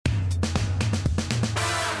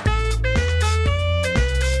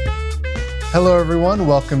Hello, everyone.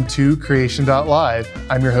 Welcome to Creation.Live.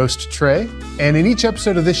 I'm your host, Trey, and in each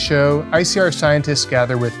episode of this show, ICR scientists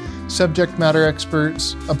gather with subject matter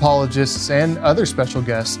experts, apologists, and other special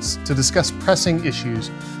guests to discuss pressing issues,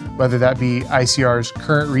 whether that be ICR's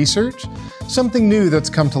current research, something new that's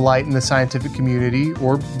come to light in the scientific community,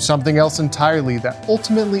 or something else entirely that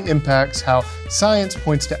ultimately impacts how science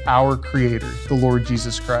points to our Creator, the Lord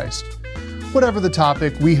Jesus Christ. Whatever the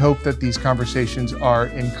topic, we hope that these conversations are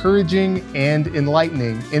encouraging and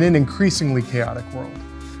enlightening in an increasingly chaotic world.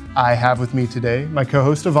 I have with me today my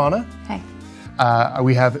co-host, Ivana. Hi.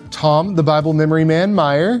 We have Tom, the Bible memory man,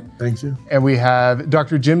 Meyer. Thank you. And we have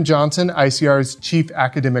Dr. Jim Johnson, ICR's Chief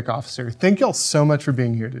Academic Officer. Thank y'all so much for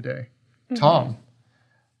being here today. Mm-hmm. Tom,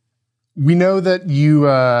 we know that you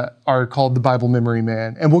are called the Bible memory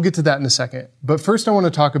man, and we'll get to that in a second. But first, I want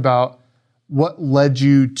to talk about what led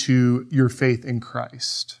you to your faith in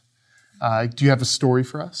Christ. Do you have a story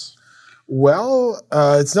for us? Well,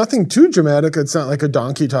 it's nothing too dramatic. It's not like a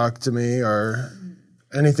donkey talk to me or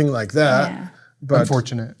anything like that. Yeah. But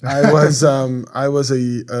unfortunate. I was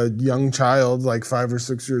a young child, like 5 or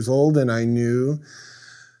 6 years old, and I knew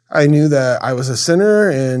that I was a sinner,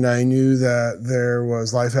 and I knew that there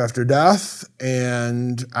was life after death,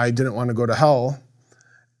 and I didn't want to go to hell.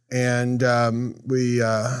 And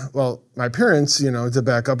my parents, to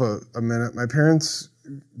back up a minute, my parents,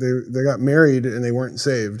 they got married and they weren't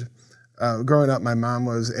saved. Growing up, my mom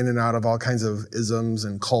was in and out of all kinds of isms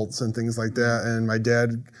and cults and things like that. And my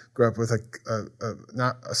dad grew up with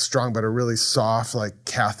not a strong, but a really soft, like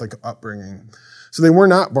Catholic upbringing. So they were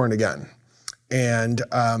not born again. And,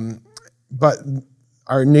 but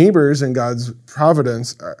our neighbors in God's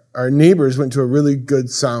providence, our neighbors went to a really good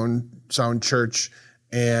sound church.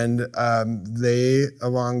 And they,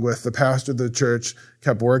 along with the pastor of the church,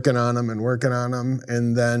 kept working on them.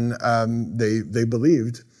 And then they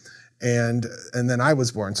believed. And then I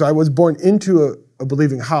was born. So I was born into a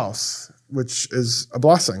believing house, which is a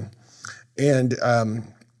blessing. And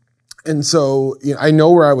so I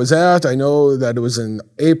know where I was at. I know that it was in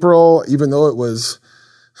April, even though it was,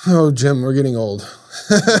 Jim, we're getting old.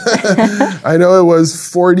 I know it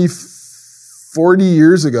was 40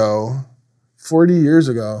 years ago. 40 years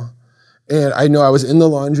ago. And I know I was in the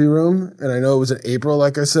laundry room, and I know it was in April,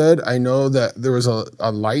 like I said. I know that there was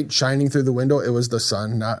a light shining through the window. It was the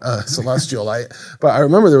sun, not a celestial light. But I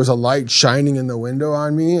remember there was a light shining in the window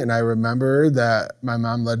on me, and I remember that my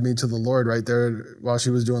mom led me to the Lord right there while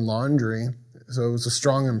she was doing laundry. So it was a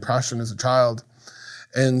strong impression as a child.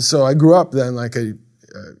 And so I grew up then, like I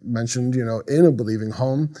mentioned, in a believing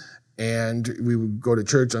home. And we would go to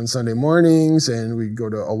church on Sunday mornings, and we'd go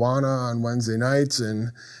to Awana on Wednesday nights.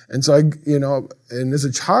 And so and as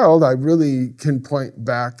a child, I really can point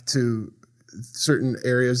back to certain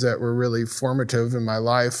areas that were really formative in my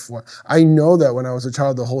life. I know that when I was a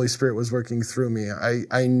child, the Holy Spirit was working through me.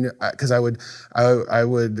 Because I would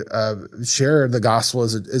share the gospel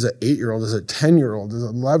as an 8-year-old, as a 10-year-old, as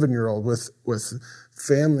an 11-year-old with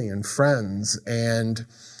family and friends. And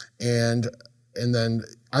then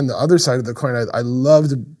on the other side of the coin, I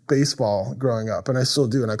loved baseball growing up, and I still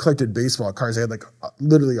do. And I collected baseball cards. I had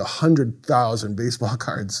literally 100,000 baseball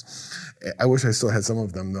cards. I wish I still had some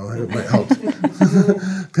of them, though. It might help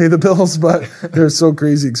pay the bills, but they're so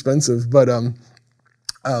crazy expensive. But I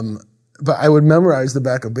would memorize the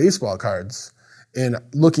back of baseball cards. And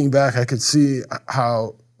looking back, I could see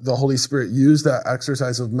how the Holy Spirit used that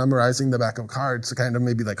exercise of memorizing the back of cards to kind of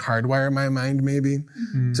maybe like hardwire my mind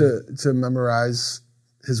to memorize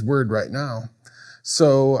His word right now.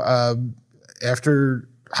 So after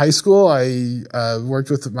high school, I worked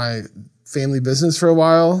with my family business for a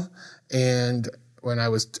while. And I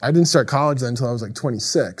didn't start college then until I was like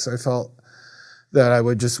 26. I felt that I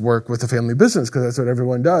would just work with the family business because that's what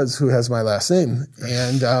everyone does who has my last name.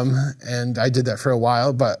 And I did that for a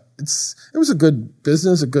while, but it was a good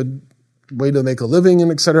business, a good way to make a living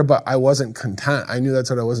and et cetera, but I wasn't content. I knew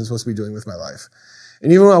that's what I wasn't supposed to be doing with my life.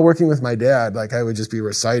 And even while working with my dad, I would just be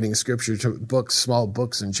reciting scripture to small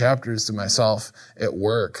books and chapters to myself at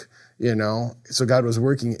work, So God was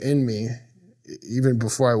working in me even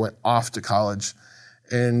before I went off to college.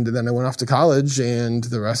 And then I went off to college, and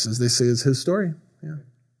the rest, as they say, is His story. Yeah.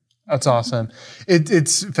 That's awesome.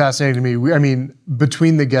 It's fascinating to me. I mean,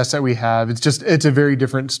 between the guests that we have, it's a very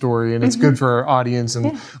different story, and it's good for our audience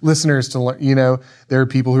and listeners to learn. There are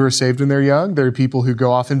people who are saved when they're young. There are people who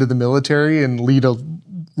go off into the military and lead a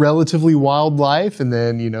relatively wild life, and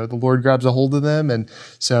then, the Lord grabs a hold of them. And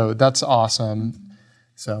so that's awesome.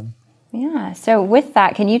 Yeah. So with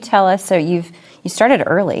that, can you tell us, you started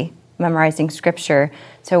early memorizing scripture.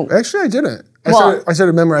 So actually, I didn't. I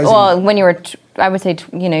started memorizing. Well, when you were, I would say,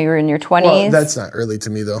 you were in your 20s. Well, that's not early to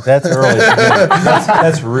me, though. That's early.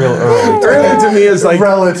 That's real early. Early to me is like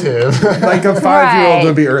relative. Like a 5-year-old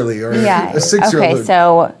would be early, or a 6-year-old. Okay,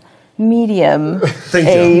 so medium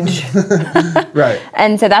age. Right.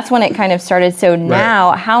 And so that's when it kind of started. So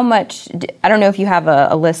now, how much, I don't know if you have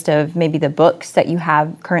a list of maybe the books that you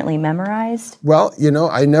have currently memorized. Well,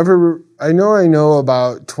 I know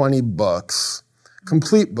about 20 books,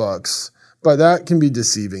 complete books, but that can be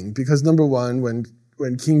deceiving because number one,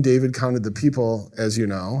 when King David counted the people, as you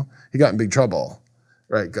know, he got in big trouble,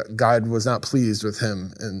 right? God was not pleased with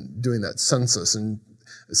him in doing that census and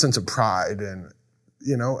a sense of pride and,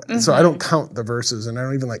 so I don't count the verses and I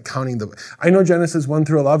don't even like counting I know Genesis 1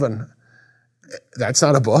 through 11. That's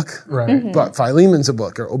not a book, right? But Philemon's a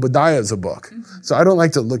book or Obadiah's a book. So I don't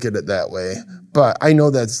like to look at it that way, but I know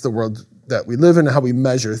that's the world that we live in and how we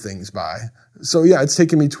measure things by. So yeah, it's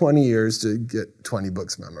taken me 20 years to get 20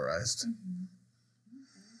 books memorized.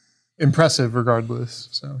 Impressive regardless.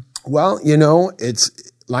 So. Well, it's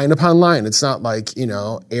line upon line. It's not like,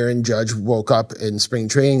 Aaron Judge woke up in spring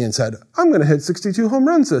training and said, I'm going to hit 62 home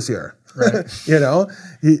runs this year. Right.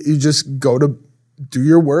 You just go to do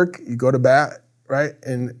your work, you go to bat, right?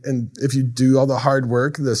 And if you do all the hard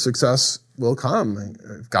work, the success will come.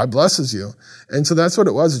 God blesses you. And so that's what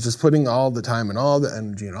it was. It's just putting all the time and all the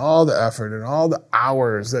energy and all the effort and all the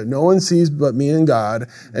hours that no one sees but me and God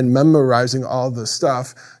and memorizing all the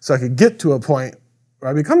stuff so I could get to a point where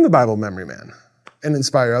I become the Bible memory man and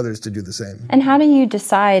inspire others to do the same. And how do you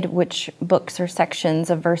decide which books or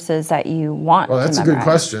sections of verses that you want to memorize? Well, that's a good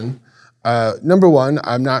question. Number one,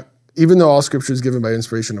 even though all scripture is given by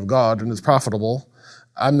inspiration of God and is profitable,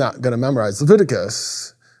 I'm not going to memorize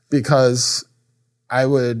Leviticus because I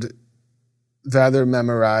would rather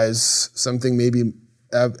memorize something maybe,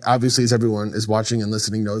 obviously as everyone is watching and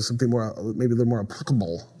listening knows, something more, maybe a little more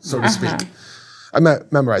applicable, so to speak. I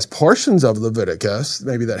memorize portions of Leviticus,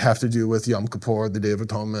 maybe that have to do with Yom Kippur, the Day of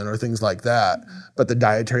Atonement, or things like that. But the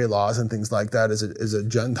dietary laws and things like that is a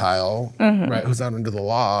Gentile, right, who's not under the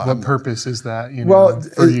law. What purpose is that,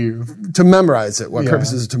 for you? To memorize it. What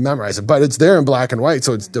purpose is it to memorize it? But it's there in black and white,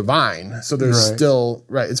 so it's divine. So there's still,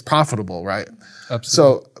 it's profitable, right?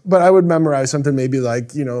 Absolutely. So, but I would memorize something maybe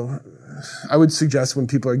like, I would suggest when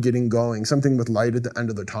people are getting going, something with light at the end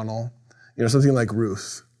of the tunnel, something like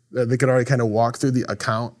Ruth. They could already kind of walk through the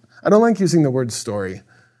account. I don't like using the word story.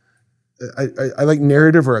 I like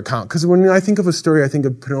narrative or account. Because when I think of a story, I think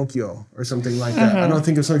of Pinocchio or something like that. I don't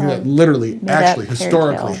think of something that literally, actually,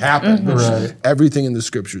 historically happened. Right. Everything in the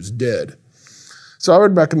scriptures did. So I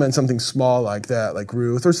would recommend something small like that, like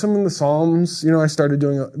Ruth, or some of the Psalms. I started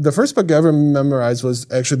doing, the first book I ever memorized was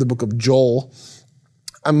actually the book of Joel.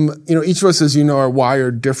 Each of us, as you know, are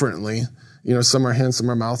wired differently. Some are hands, some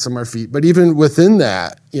are mouth, some are feet. But even within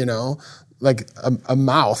that, like a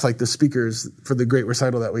mouth, like the speakers for the great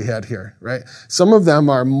recital that we had here, right? Some of them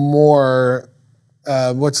are more,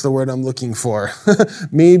 what's the word I'm looking for?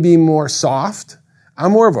 Maybe more soft.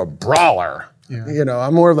 I'm more of a brawler. Yeah.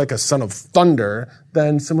 I'm more of like a son of thunder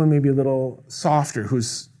than someone maybe a little softer who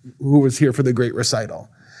was here for the great recital.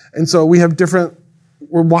 And so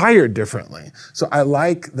we're wired differently. So I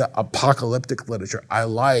like the apocalyptic literature. I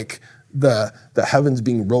like the heavens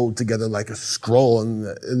being rolled together like a scroll and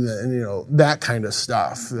that kind of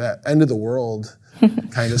stuff, that end of the world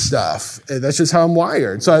kind of stuff. That's just how I'm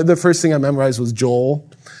wired. So the first thing I memorized was Joel,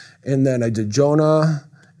 and then I did Jonah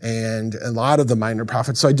and a lot of the minor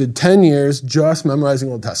prophets. So I did 10 years just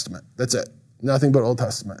memorizing Old Testament. That's it. Nothing but Old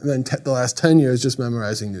Testament. And then the last 10 years just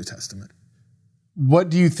memorizing New Testament. What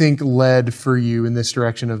do you think led for you in this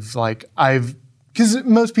direction of because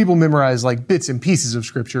most people memorize like bits and pieces of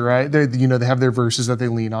scripture, right? They have their verses that they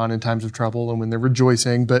lean on in times of trouble and when they're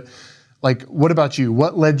rejoicing. But like, what about you?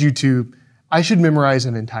 What led you to, I should memorize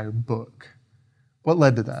an entire book? What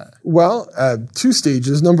led to that? Well, 2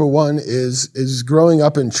 stages. Number one is growing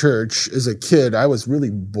up in church as a kid, I was really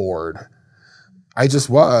bored. I just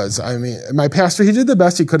was. I mean, my pastor, he did the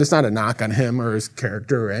best he could. It's not a knock on him or his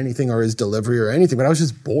character or anything or his delivery or anything, but I was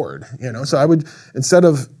just bored, So I would, instead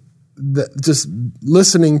of just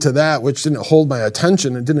listening to that, which didn't hold my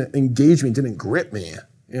attention and didn't engage me, didn't grip me,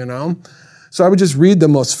 So I would just read the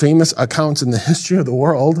most famous accounts in the history of the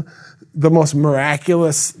world, the most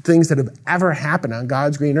miraculous things that have ever happened on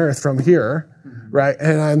God's green earth from here, right?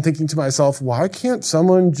 And I'm thinking to myself, why can't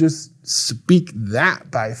someone just speak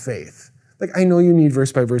that by faith? Like, I know you need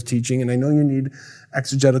verse-by-verse teaching, and I know you need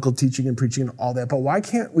exegetical teaching and preaching and all that, but why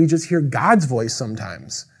can't we just hear God's voice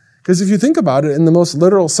sometimes? Because if you think about it, in the most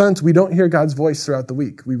literal sense, we don't hear God's voice throughout the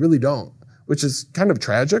week. We really don't, which is kind of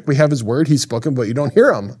tragic. We have his word, he's spoken, but you don't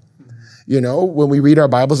hear him. When we read our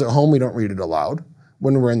Bibles at home, we don't read it aloud.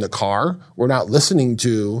 When we're in the car, we're not listening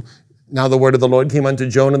to, now the word of the Lord came unto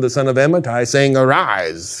Jonah, the son of Amittai, saying,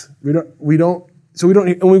 arise. And we go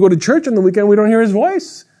to church on the weekend, we don't hear his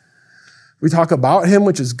voice. We talk about him,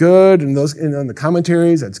 which is good, and on the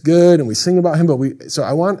commentaries, that's good, and we sing about him, so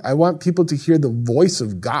I want people to hear the voice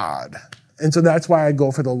of God. And so that's why I go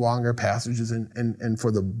for the longer passages and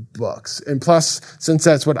for the books. And plus, since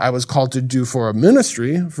that's what I was called to do for a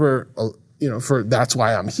ministry, that's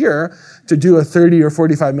why I'm here, to do a 30 or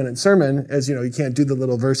 45-minute sermon, as you can't do the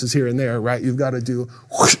little verses here and there, right? You've got to do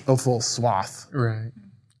a full swath. Right.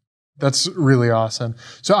 That's really awesome.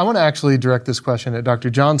 So I want to actually direct this question at Dr.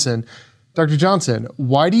 Johnson. Dr. Johnson,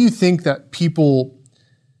 why do you think that people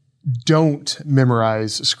don't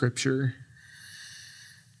memorize Scripture?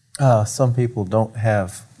 Some people don't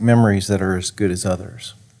have memories that are as good as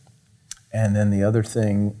others. And then the other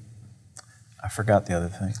thing, I forgot the other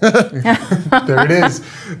thing.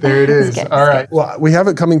 There it is. All right. Well, we have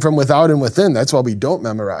it coming from without and within. That's why we don't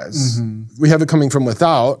memorize. Mm-hmm. We have it coming from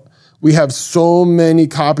without. We have so many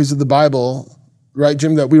copies of the Bible, right,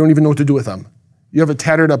 Jim, that we don't even know what to do with them. You have a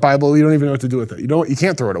tattered up Bible, you don't even know what to do with it. You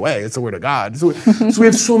can't throw it away. It's the Word of God. So we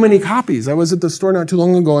have so many copies. I was at the store not too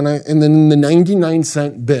long ago, and then the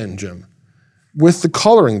 99-cent bin, Jim, with the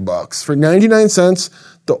coloring books for 99 cents,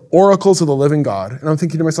 the oracles of the living God. And I'm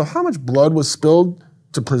thinking to myself, how much blood was spilled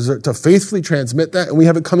to faithfully transmit that? And we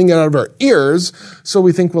have it coming out of our ears, so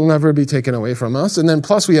we think will never be taken away from us. And then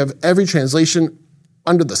plus we have every translation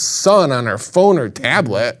under the sun on our phone or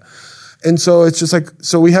tablet. And so it's just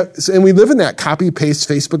and we live in that copy, paste,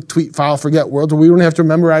 Facebook, tweet, file, forget world where we don't have to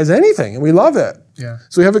memorize anything, and we love it. Yeah.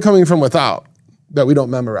 So we have it coming from without that we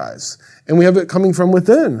don't memorize. And we have it coming from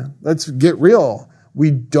within. Let's get real.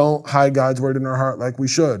 We don't hide God's word in our heart like we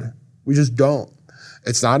should. We just don't.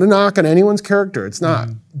 It's not a knock on anyone's character. It's not.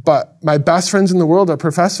 Mm-hmm. But my best friends in the world are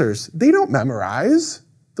professors. They don't memorize.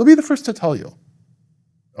 They'll be the first to tell you.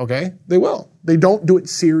 Okay? They will. They don't do it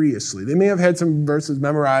seriously. They may have had some verses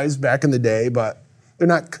memorized back in the day, but they're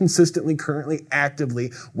not consistently, currently,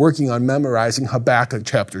 actively working on memorizing Habakkuk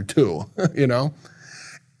chapter 2,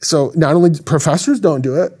 So not only professors don't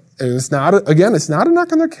do it, and it's not a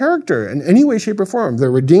knock on their character in any way, shape, or form. They're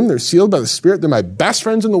redeemed, they're sealed by the Spirit, they're my best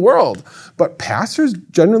friends in the world. But pastors,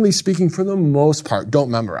 generally speaking, for the most part, don't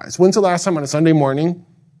memorize. When's the last time on a Sunday morning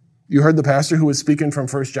you heard the pastor who was speaking from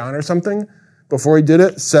 1 John or something, before he did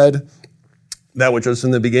it, said, that which was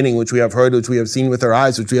from the beginning, which we have heard, which we have seen with our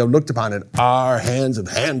eyes, which we have looked upon, and our hands have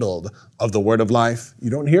handled of the word of life? You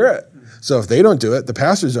don't hear it. So if they don't do it, the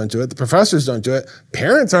pastors don't do it, the professors don't do it,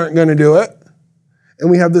 parents aren't going to do it. And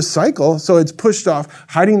we have this cycle, so it's pushed off,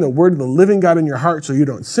 hiding the word of the living God in your heart so you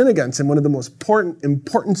don't sin against him. One of the most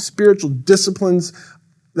important spiritual disciplines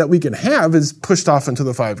that we can have is pushed off into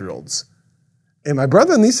the 5-year-olds. And my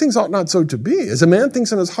brethren, these things ought not so to be. As a man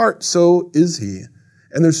thinks in his heart, so is he.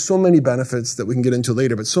 And there's so many benefits that we can get into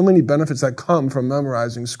later, but so many benefits that come from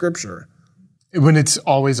memorizing Scripture. When it's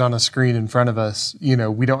always on a screen in front of us,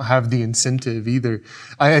 we don't have the incentive either.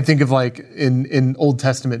 I think of in Old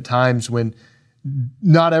Testament times when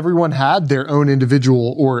not everyone had their own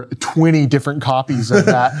individual or 20 different copies of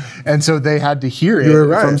that. And so they had to hear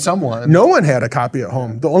it from someone. No one had a copy at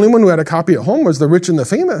home. The only one who had a copy at home was the rich and the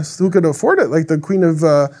famous who could afford it, like the queen of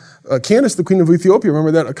Candace, the queen of Ethiopia.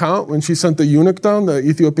 Remember that account when she sent the eunuch down, the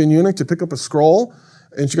Ethiopian eunuch, to pick up a scroll?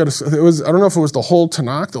 And she got I don't know if it was the whole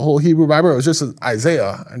Tanakh, the whole Hebrew Bible, or it was just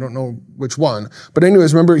Isaiah. I don't know which one. But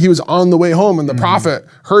anyways, remember, he was on the way home and the prophet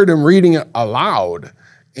heard him reading it aloud.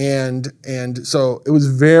 And so it was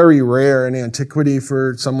very rare in antiquity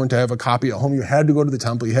for someone to have a copy at home. You had to go to the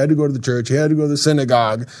temple, you had to go to the church, you had to go to the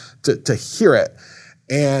synagogue to hear it.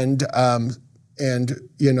 And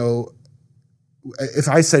if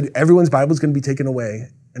I said everyone's Bible is going to be taken away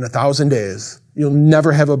in 1,000 days, you'll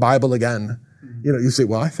never have a Bible again. You say,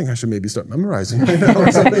 well, I think I should maybe start memorizing,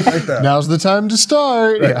 or something like that. Now's the time to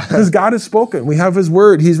start. Right. Because God has spoken. We have his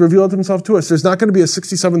word. He's revealed himself to us. There's not going to be a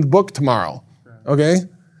 67th book tomorrow. Okay?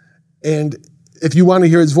 And if you want to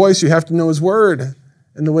hear his voice, you have to know his word.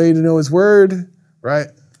 And the way to know his word, right?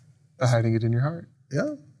 By hiding it in your heart.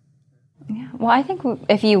 Yeah. Yeah. Well, I think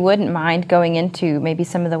if you wouldn't mind going into maybe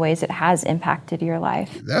some of the ways it has impacted your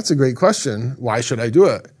life. That's a great question. Why should I do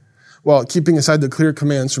it? Well, keeping aside the clear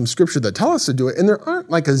commands from Scripture that tell us to do it, and there aren't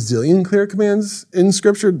like a zillion clear commands in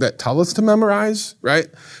Scripture that tell us to memorize, right?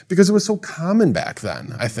 Because it was so common back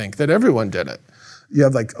then, I think, that everyone did it. You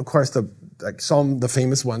have, of course, the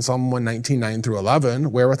famous one, Psalm 119, 9 through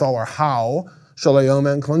 11, wherewithal or how shall a young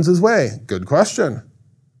man cleanse his way? Good question.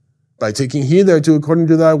 By taking heed thereto according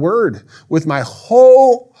to thy word. With my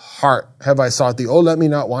whole heart have I sought thee. Oh, let me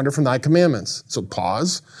not wander from thy commandments. So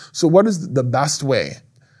pause. So what is the best way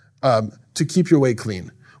to keep your way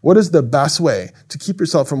clean? What is the best way to keep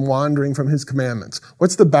yourself from wandering from his commandments?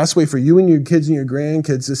 What's the best way for you and your kids and your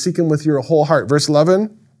grandkids to seek him with your whole heart? Verse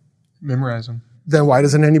 11. Memorize them. Then why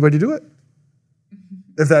doesn't anybody do it?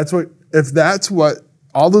 If that's what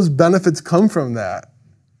all those benefits come from that,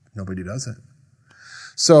 nobody does it.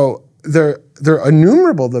 So they're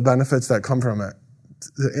innumerable, the benefits that come from it.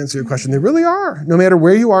 To answer your question, they really are. No matter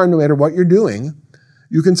where you are, no matter what you're doing,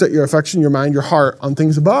 you can set your affection, your mind, your heart on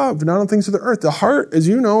things above, not on things of the earth. The heart, as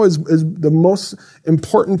you know, is the most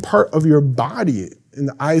important part of your body in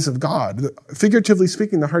the eyes of God. Figuratively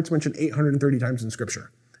speaking, the heart's mentioned 830 times in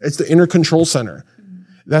Scripture. It's the inner control center.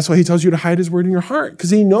 That's why he tells you to hide his word in your heart, because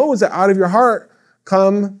he knows that out of your heart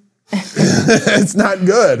come it's not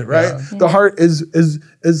good, right? Yeah. The heart is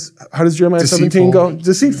how does Jeremiah 17 go?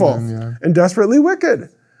 Deceitful and desperately wicked.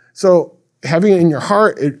 So having it in your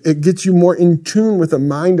heart, it gets you more in tune with the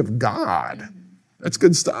mind of God. That's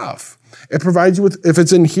good stuff. It provides you with, if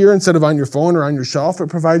it's in here instead of on your phone or on your shelf, it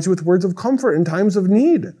provides you with words of comfort in times of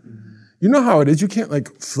need. You know how it is. You can't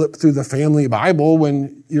flip through the family Bible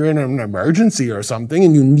when you're in an emergency or something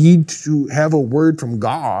and you need to have a word from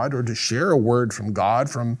God or to share a word from God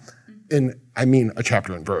a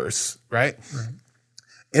chapter and verse, right?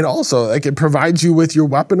 And also, it provides you with your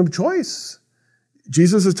weapon of choice.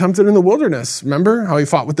 Jesus is tempted in the wilderness. Remember how he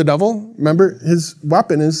fought with the devil? Remember his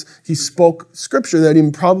weapon is he spoke scripture that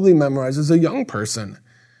he probably memorized as a young person.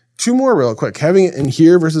 2 more real quick. Having it in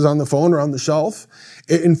here versus on the phone or on the shelf,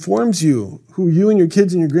 it informs you who you and your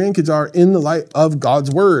kids and your grandkids are in the light of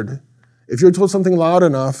God's word. If you're told something loud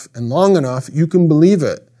enough and long enough, you can believe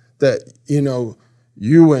it. That,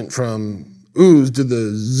 you went from ooze to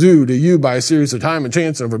the zoo to you by a series of time and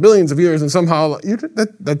chance over billions of years, and somehow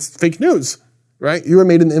that's fake news, right? You were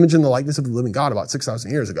made in the image and the likeness of the living God about 6,000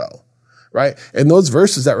 years ago, right? And those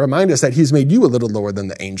verses that remind us that he's made you a little lower than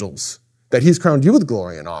the angels, that he's crowned you with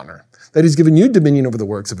glory and honor, that he's given you dominion over the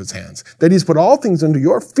works of his hands, that he's put all things under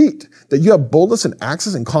your feet, that you have boldness and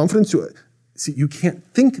access and confidence to it. See, you can't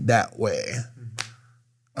think that way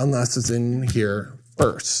unless it's in here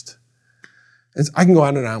first. I can go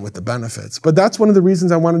on and on with the benefits, but that's one of the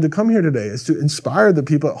reasons I wanted to come here today, is to inspire the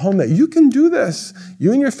people at home that you can do this.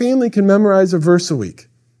 You and your family can memorize a verse a week.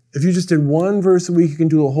 If you just did 1 verse a week, you can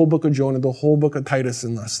do the whole book of Jonah, the whole book of Titus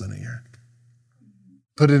in less than a year.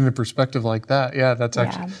 Put it in a perspective like that. Yeah,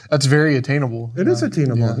 that's very attainable. It is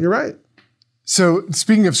attainable. Yeah. You're right. So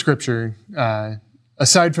speaking of scripture,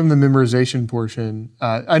 aside from the memorization portion,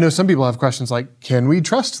 I know some people have questions like, can we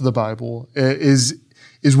trust the Bible?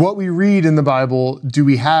 Is what we read in the Bible, do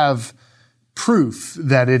we have proof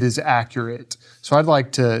that it is accurate? So I'd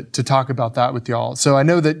like to talk about that with y'all. So I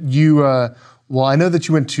know that you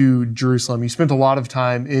went to Jerusalem. You spent a lot of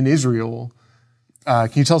time in Israel.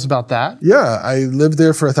 Can you tell us about that? Yeah, I lived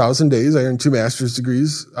there for 1,000 days. I earned 2 master's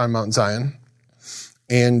degrees on Mount Zion.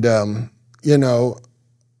 And,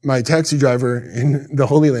 my taxi driver in the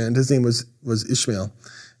Holy Land, his name was Ishmael.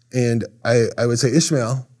 And I would say,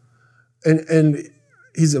 Ishmael, and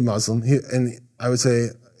he's a Muslim. I would say,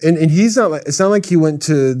 and he's not like, it's not like he went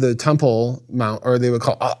to the Temple Mount, or they would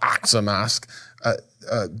call Al-Aqsa Mosque.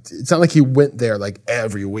 It's not like he went there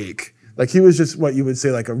every week. He was just what you would say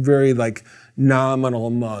a very nominal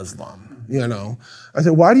Muslim, I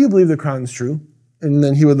said, why do you believe the Quran's true? And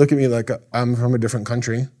then he would look at me like I'm from a different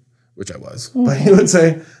country, which I was. But he would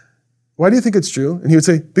say, why do you think it's true? And he would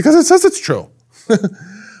say, because it says it's true.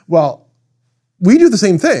 Well, we do the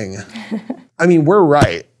same thing. I mean, we're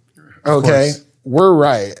right, okay? We're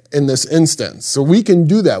right in this instance. So we can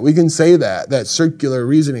do that. We can say that circular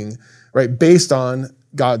reasoning, right, based on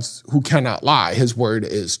God's, who cannot lie. His word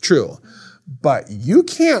is true. But you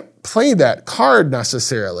can't play that card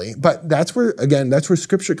necessarily. But that's where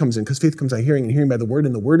scripture comes in, because faith comes by hearing and hearing by the word,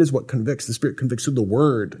 and the word is what convicts. The Spirit convicts through the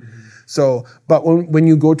word. Mm-hmm. So, but when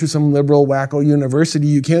you go to some liberal wacko university,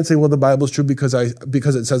 you can't say, well, the Bible's true because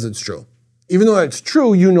it says it's true. Even though it's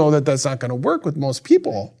true, you know that that's not going to work with most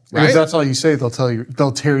people, right? If that's all you say, they'll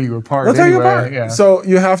tear you apart. They'll tear you apart. Yeah. So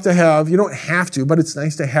you don't have to, but it's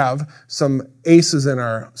nice to have some aces in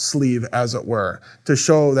our sleeve, as it were, to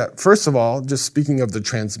show that, first of all, just speaking of the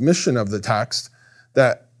transmission of the text,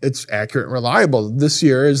 that it's accurate and reliable. This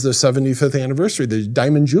year is the 75th anniversary, the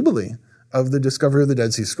Diamond Jubilee of the discovery of the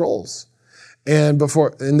Dead Sea Scrolls. And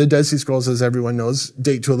in the Dead Sea Scrolls, as everyone knows,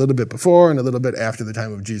 date to a little bit before and a little bit after the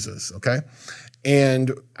time of Jesus, okay?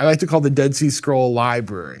 And I like to call the Dead Sea Scroll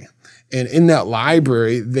library. And in that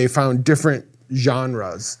library, they found different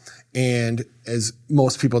genres. And as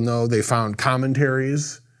most people know, they found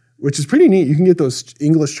commentaries, which is pretty neat. You can get those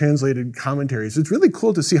English translated commentaries. It's really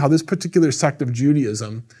cool to see how this particular sect of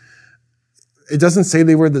Judaism, it doesn't say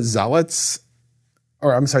they were the Zealots,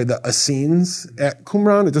 the Essenes at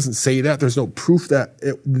Qumran. It doesn't say that. There's no proof that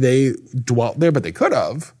they dwelt there, but they could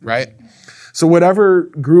have, right? So whatever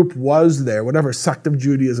group was there, whatever sect of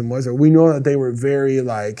Judaism was there, we know that they were very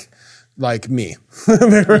like me.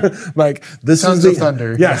 They were like, this Sons is of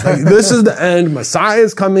thunder. Yeah, like, this is the end. Messiah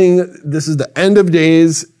is coming. This is the end of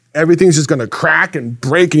days. Everything's just going to crack and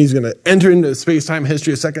break, and he's going to enter into space-time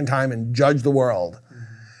history a second time and judge the world.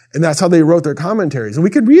 And that's how they wrote their commentaries. And we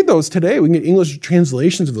could read those today. We can get English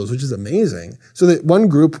translations of those, which is amazing. So that one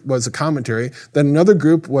group was a commentary. Then another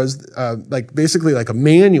group was basically like a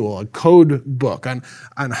manual, a code book on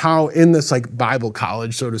how in this like Bible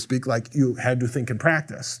college, so to speak, like you had to think and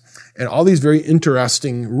practice. And all these very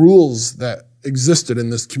interesting rules that existed in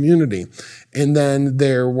this community. And then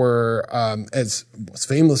there were, as was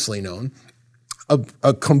famously known,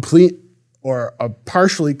 a complete or a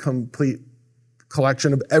partially complete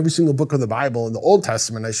collection of every single book of the Bible in the Old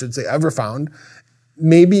Testament, I should say, ever found.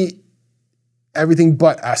 Maybe everything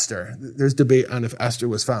but Esther. There's debate on if Esther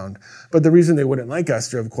was found. But the reason they wouldn't like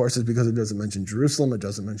Esther, of course, is because it doesn't mention Jerusalem, it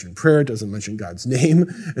doesn't mention prayer, it doesn't mention God's name,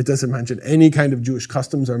 it doesn't mention any kind of Jewish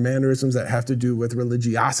customs or mannerisms that have to do with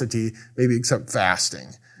religiosity, maybe except fasting.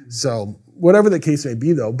 So whatever the case may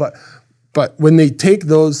be, though, but when they take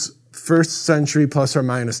those first century plus or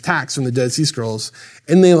minus texts from the Dead Sea Scrolls,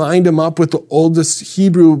 and they lined them up with the oldest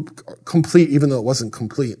Hebrew complete, even though it wasn't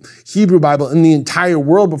complete, Hebrew Bible in the entire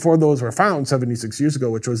world before those were found 76 years ago,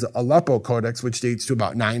 which was the Aleppo Codex, which dates to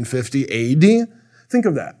about 950 AD. Think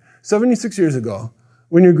of that. 76 years ago,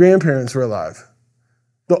 when your grandparents were alive,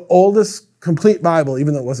 the oldest complete Bible,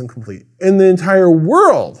 even though it wasn't complete, in the entire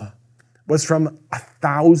world was from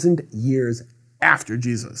 1,000 years after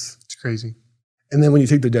Jesus. It's crazy. And then when you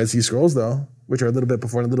take the Dead Sea Scrolls, though, which are a little bit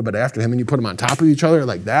before and a little bit after him, and you put them on top of each other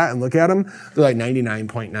like that and look at them, they're like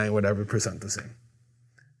 99.9% the same.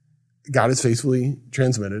 God has faithfully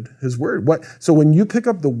transmitted his word. So when you pick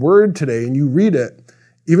up the word today and you read it,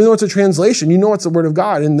 even though it's a translation, you know it's the word of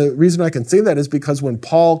God. And the reason I can say that is because when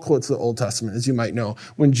Paul quotes the Old Testament, as you might know,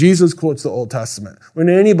 when Jesus quotes the Old Testament, when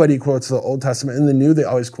anybody quotes the Old Testament in the New, they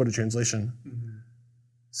always quote a translation. Mm-hmm.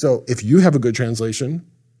 So if you have a good translation,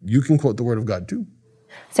 you can quote the word of God too.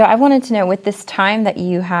 So I wanted to know, with this time that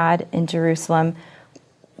you had in Jerusalem,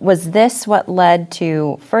 was this what led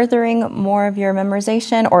to furthering more of your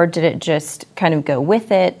memorization, or did it just kind of go with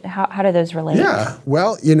it? How do those relate? Yeah,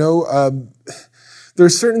 well,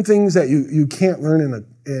 there's certain things that you can't learn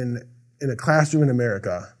in a classroom in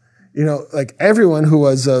America. Like everyone who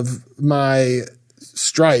was of my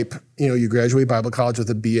stripe, you graduate Bible college with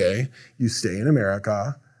a BA, you stay in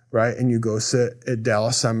America, right? And you go sit at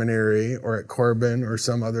Dallas Seminary or at Corbin or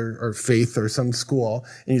some other, or Faith or some school,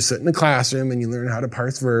 and you sit in the classroom and you learn how to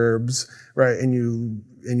parse verbs, right? And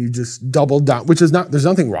you just double down, which is there's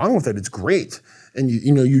nothing wrong with it. It's great. And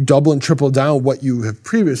you double and triple down what you have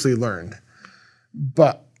previously learned.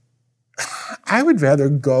 But I would rather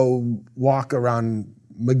go walk around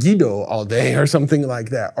Megiddo all day or something like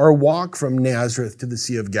that, or walk from Nazareth to the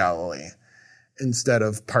Sea of Galilee instead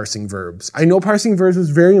of parsing verbs. I know parsing verbs is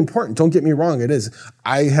very important. Don't get me wrong, it is.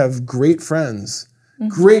 I have great friends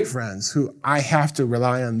who I have to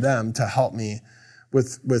rely on them to help me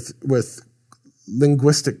with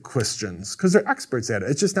linguistic questions because they're experts at it.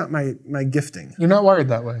 It's just not my gifting. You're not wired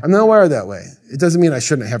that way. I'm not wired that way. It doesn't mean I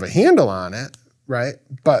shouldn't have a handle on it, right?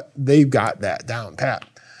 But they've got that down pat.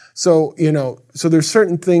 So, so there's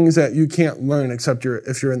certain things that you can't learn except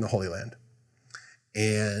if you're in the Holy Land.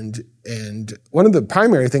 And one of the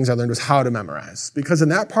primary things I learned was how to memorize, because in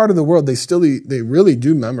that part of the world, they really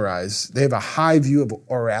do memorize. They have a high view of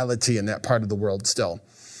orality in that part of the world still.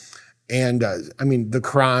 And the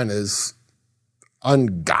Quran is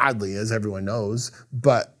ungodly, as everyone knows,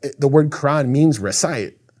 but the word Quran means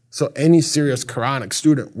recite. So any serious Quranic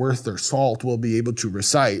student worth their salt will be able to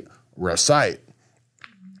recite.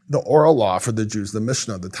 The oral law for the Jews, the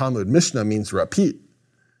Mishnah, the Talmud Mishnah means repeat,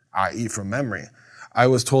 i.e. from memory. I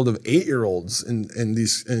was told of 8-year-olds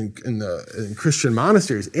in Christian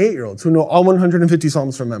monasteries, 8-year-olds who know all 150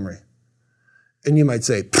 Psalms from memory. And you might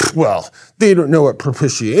say, well, they don't know what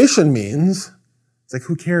propitiation means. It's like,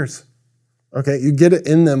 who cares? Okay, you get it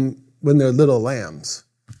in them when they're little lambs,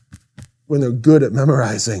 when they're good at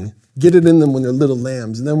memorizing. Get it in them when they're little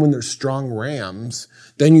lambs. And then when they're strong rams,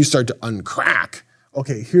 then you start to uncrack.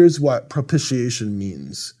 Okay, here's what propitiation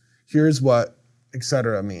means. Here's what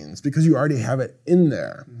etc. means, because you already have it in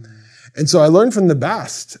there. Mm-hmm. And so I learned from the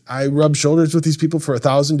best. I rubbed shoulders with these people for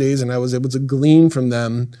 1,000 days, and I was able to glean from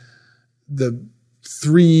them the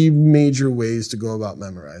 3 major ways to go about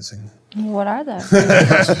memorizing. What are those?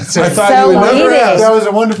 I thought So you would never leading. ask. That was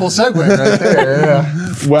a wonderful segue right there.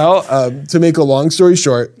 Yeah. Well, to make a long story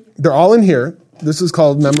short, they're all in here. This is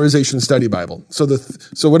called Memorization Study Bible. So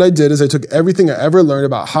what I did is I took everything I ever learned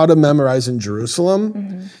about how to memorize in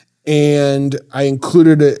Jerusalem, and I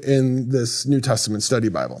included it in this New Testament study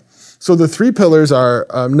Bible. So the 3 pillars are,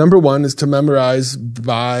 number 1 is to memorize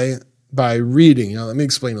by reading. Let me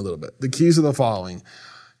explain a little bit. The keys are the following.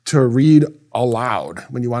 To read aloud.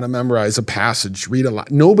 When you want to memorize a passage, read aloud.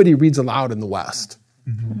 Nobody reads aloud in the West.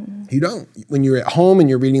 You don't. When you're at home and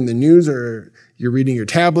you're reading the news or you're reading your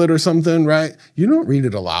tablet or something, right? You don't read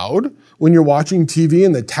it aloud. When you're watching TV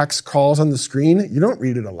and the text calls on the screen, you don't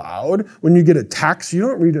read it aloud. When you get a text, you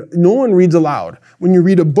don't read it. No one reads aloud. When you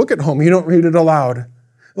read a book at home, you don't read it aloud.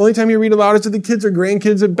 The only time you read aloud is to the kids or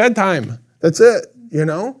grandkids at bedtime. That's it,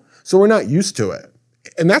 So we're not used to it.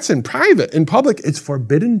 And that's in private. In public, it's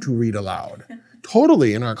forbidden to read aloud.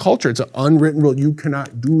 Totally. In our culture, it's an unwritten rule. You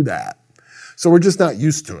cannot do that. So we're just not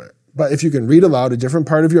used to it. But if you can read aloud, a different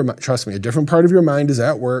part of your mind is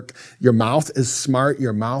at work. Your mouth is smart.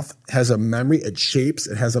 Your mouth has a memory. It shapes.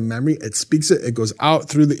 It has a memory. It speaks it. It goes out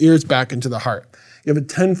through the ears, back into the heart. You have a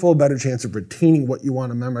 10-fold better chance of retaining what you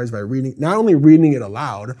want to memorize by reading, not only reading it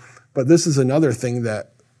aloud, but this is another thing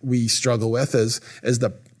that we struggle with is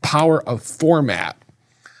the power of format.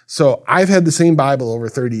 So I've had the same Bible over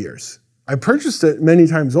 30 years. I purchased it many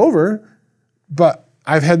times over, but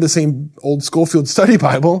I've had the same old Schofield Study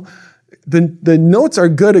Bible. The notes are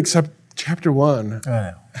good except chapter 1. I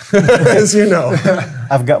know. As you know.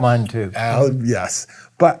 I've got mine too. Yes.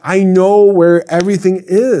 But I know where everything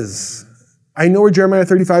is. I know where Jeremiah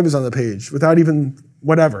 35 is on the page without even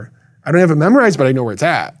whatever. I don't have it memorized, but I know where it's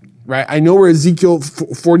at. Right? I know where Ezekiel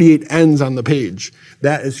 48 ends on the page.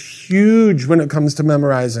 That is huge when it comes to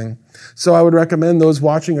memorizing. So I would recommend those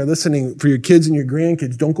watching or listening for your kids and your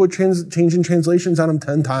grandkids, don't go changing translations on them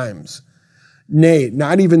 10 times. Nay,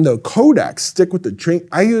 not even the codex. Stick with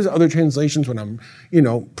I use other translations when I'm,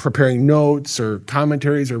 preparing notes or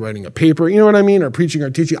commentaries or writing a paper, you know what I mean? Or preaching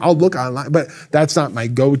or teaching. I'll look online, but that's not my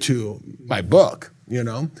go-to, my book,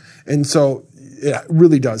 And so it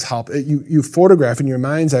really does help. You photograph in your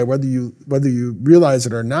mind's eye, whether you realize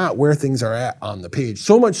it or not, where things are at on the page.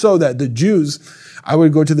 So much so that the Jews, I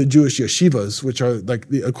would go to the Jewish yeshivas, which are like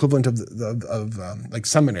the equivalent of like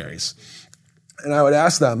seminaries, and I would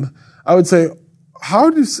ask them. I would say,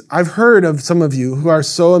 I've heard of some of you who are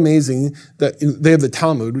so amazing that they have the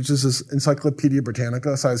Talmud, which is this Encyclopedia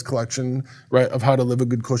Britannica size collection, right, of how to live a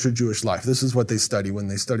good kosher Jewish life. This is what they study when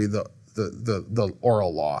they study the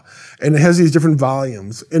oral law. And it has these different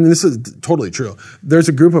volumes. And this is totally true. There's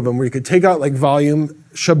a group of them where you could take out like volume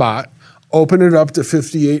Shabbat, open it up to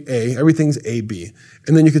 58A, everything's AB.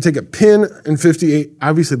 And then you could take a pin in 58,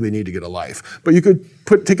 obviously we need to get a life, but you could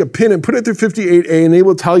take a pin and put it through 58A and they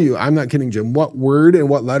will tell you, I'm not kidding Jim, what word and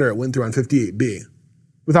what letter it went through on 58B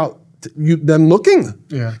without them looking.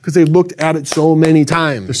 Yeah. Because they looked at it so many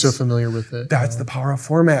times. They're so familiar with it. That's the power of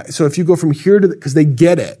format. So if you go from here to because they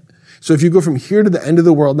get it. So if you go from here to the end of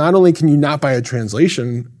the world, not only can you not buy a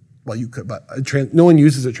translation, well you could, but no one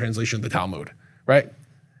uses a translation of the Talmud, right?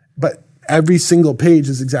 But every single page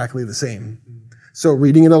is exactly the same. So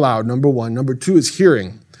reading it aloud, number 1. Number 2 is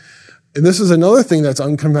hearing. And this is another thing that's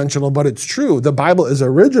unconventional, but it's true. The Bible is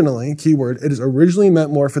originally, keyword, it is originally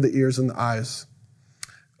meant more for the ears and the eyes.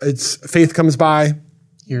 It's faith comes by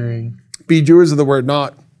hearing. Be doers of the word,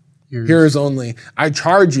 not hearers only. I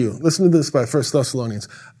charge you, listen to this by 1 Thessalonians.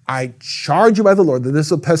 I charge you by the Lord that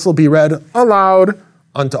this epistle be read aloud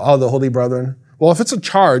unto all the holy brethren. Well, if it's a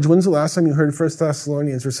charge, when's the last time you heard 1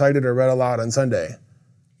 Thessalonians recited or read aloud on Sunday?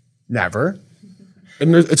 Never.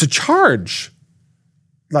 And it's a charge.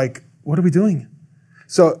 Like, what are we doing?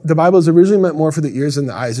 So the Bible is originally meant more for the ears and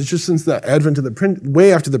the eyes. It's just since the advent of the print,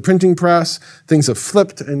 way after the printing press, things have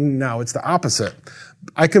flipped and now it's the opposite.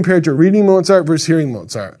 I compare it to reading Mozart versus hearing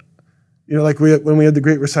Mozart. Like when we had the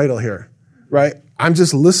great recital here, right? I'm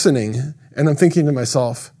just listening and I'm thinking to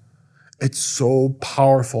myself, it's so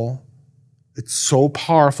powerful. It's so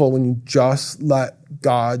powerful when you just let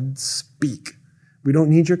God speak. We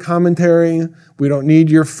don't need your commentary. We don't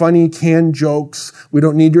need your funny canned jokes. We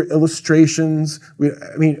don't need your illustrations.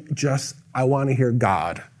 I want to hear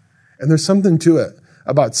God. And there's something to it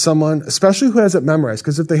about someone, especially who has it memorized,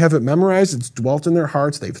 because if they have it memorized, it's dwelt in their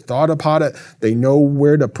hearts. They've thought about it. They know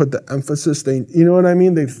where to put the emphasis. You know what I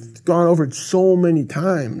mean? They've gone over it so many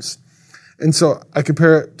times. And so I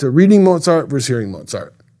compare it to reading Mozart versus hearing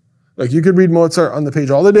Mozart. Like you could read Mozart on the page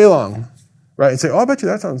all the day long, right? And say, oh, I bet you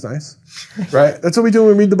that sounds nice, right? That's what we do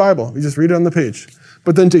when we read the Bible. We just read it on the page.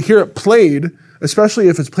 But then to hear it played, especially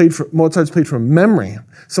if Mozart's played from memory,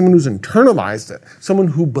 someone who's internalized it, someone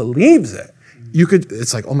who believes it,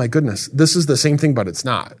 it's like, oh my goodness, this is the same thing, but it's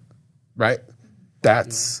not, right?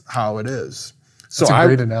 That's how it is. So That's a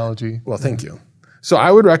great analogy. Well, thank you. So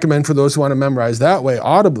I would recommend for those who want to memorize that way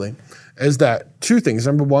audibly is that two things.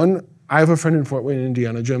 Number one, I have a friend in Fort Wayne,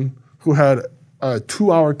 Indiana, Jim, who had a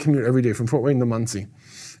 2-hour commute every day from Fort Wayne to Muncie.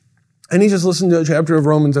 And he just listened to a chapter of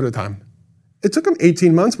Romans at a time. It took him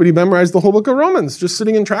 18 months, but he memorized the whole book of Romans just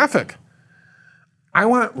sitting in traffic. I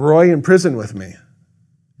want Roy in prison with me.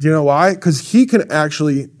 Do you know why? Because he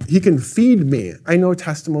can feed me. I know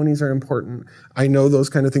testimonies are important. I know those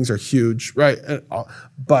kind of things are huge, right?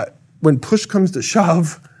 But when push comes to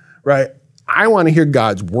shove, right, I want to hear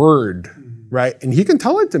God's word, right? And he can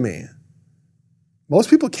tell it to me. Most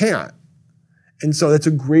people can't. And so that's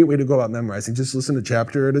a great way to go about memorizing. Just listen a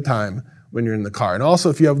chapter at a time when you're in the car. And also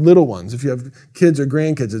if you have little ones, if you have kids or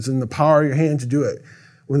grandkids, it's in the power of your hand to do it.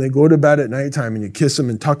 When they go to bed at nighttime and you kiss them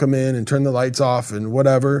and tuck them in and turn the lights off and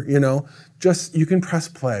whatever, you can press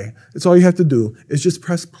play. It's all you have to do is just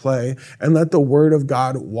press play and let the word of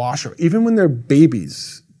God wash over. Even when they're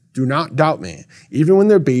babies, do not doubt me. Even when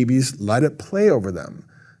they're babies, let it play over them.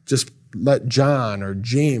 Just let John or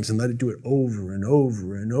James and let it do it over and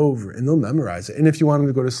over and over, and they'll memorize it. And if you want them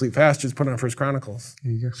to go to sleep fast, just put on 1 Chronicles.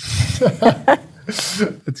 There you go.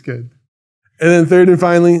 That's good. And then third and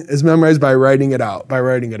finally is memorized by writing it out,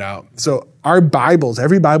 So our Bibles,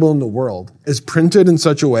 every Bible in the world, is printed in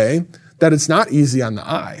such a way that it's not easy on the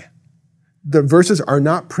eye. The verses are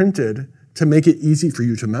not printed to make it easy for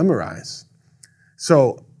you to memorize.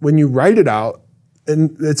 So when you write it out,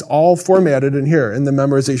 and it's all formatted in here in the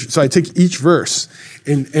memorization. So I take each verse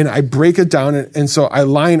and I break it down. And so I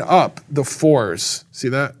line up the fours. See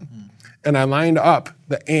that? And I lined up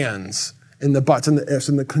the ands and the buts and the ifs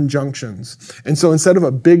and the conjunctions. And so instead of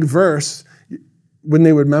a big verse, when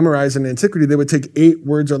they would memorize in antiquity, they would take 8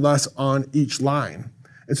 words or less on each line.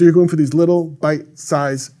 And so you're going for these little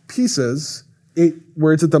bite-sized pieces, 8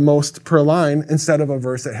 words at the most per line, instead of a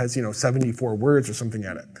verse that has, 74 words or something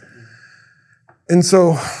in it. And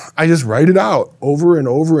so I just write it out over and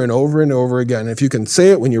over and over and over again. If you can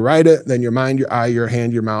say it when you write it, then your mind, your eye, your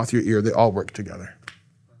hand, your mouth, your ear, they all work together.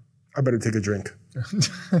 I better take a drink.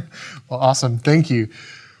 Well, awesome. Thank you.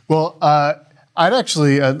 Well, I'd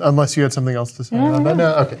actually, unless you had something else to say on that.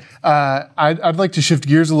 No, okay. I'd like to shift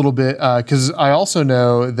gears a little bit because I also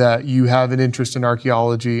know that you have an interest in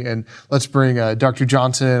archaeology, and let's bring Dr.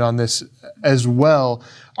 Johnson in on this as well.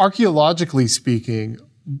 Archaeologically speaking,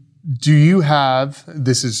 do you have,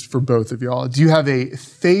 this is for both of y'all, do you have a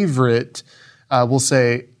favorite, we'll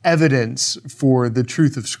say, evidence for the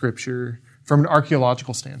truth of Scripture from an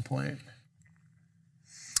archaeological standpoint?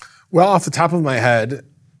 Well, off the top of my head,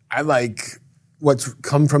 I like what's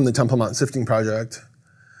come from the Temple Mount Sifting Project,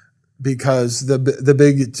 because the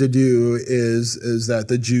big to-do is that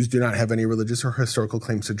the Jews do not have any religious or historical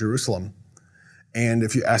claims to Jerusalem. And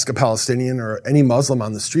if you ask a Palestinian or any Muslim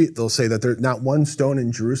on the street, they'll say that not one stone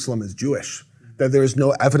in Jerusalem is Jewish, that there is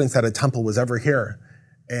no evidence that a temple was ever here.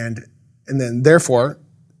 And then therefore,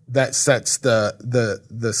 that sets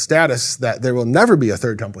the status that there will never be a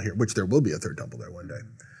third temple here, which there will be a third temple there one day.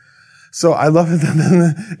 So I love it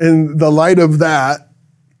in the light of that,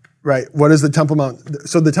 right? What is the Temple Mount?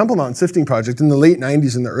 So the Temple Mount Sifting Project in the late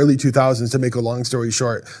 90s and the early 2000s, to make a long story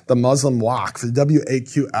short, the Muslim Waqf, the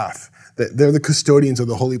WAQF, they're the custodians of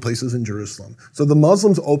the holy places in Jerusalem. So the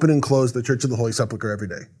Muslims open and close the Church of the Holy Sepulchre every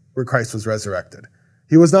day, where Christ was resurrected.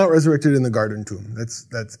 He was not resurrected in the garden tomb.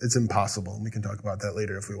 It's impossible. We can talk about that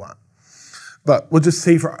later if we want. But we'll just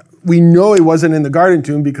say we know he wasn't in the garden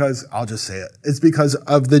tomb because, I'll just say it, it's because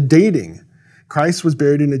of the dating. Christ was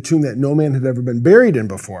buried in a tomb that no man had ever been buried in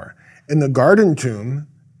before. In the garden tomb,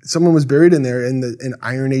 someone was buried in there in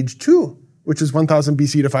Iron Age 2, which is 1000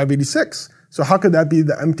 BC to 586. So how could that be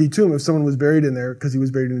the empty tomb if someone was buried in there because he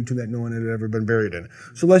was buried in a tomb that no one had ever been buried in?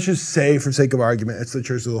 So let's just say, for sake of argument, it's the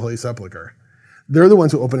Church of the Holy Sepulchre. They're the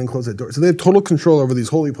ones who open and close that door. So they have total control over these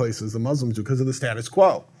holy places, the Muslims do, because of the status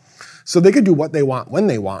quo. So they could do what they want when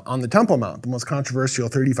they want on the Temple Mount, the most controversial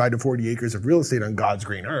 35 to 40 acres of real estate on God's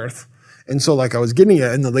green earth. And so, like I was getting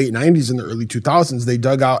at, in the late 90s and the early 2000s, they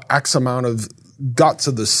dug out X amount of guts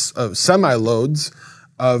of semi-loads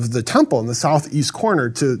of the temple in the southeast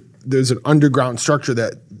corner there's an underground structure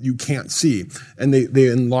that you can't see. And they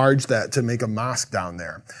enlarged that to make a mosque down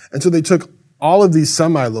there. And so they took all of these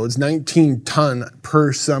semi-loads, 19 ton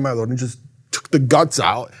per semi-load, and just took the guts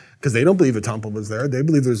out, because they don't believe a temple was there. They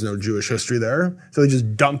believe there's no Jewish history there. So they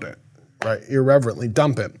just dump it, right? Irreverently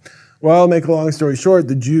dump it. Well, make a long story short,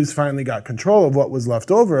 the Jews finally got control of what was left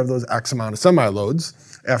over of those X amount of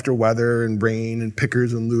semi-loads after weather and rain and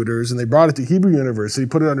pickers and looters, and they brought it to Hebrew University,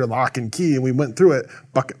 put it under lock and key, and we went through it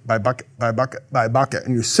bucket by bucket by bucket by bucket,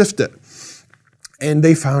 and you sift it. And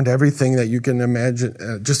they found everything that you can imagine.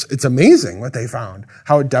 It's amazing what they found,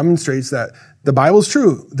 how it demonstrates that the Bible's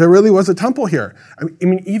true. There really was a temple here. I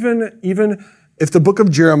mean, even if the book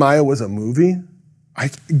of Jeremiah was a movie,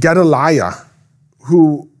 Gedaliah,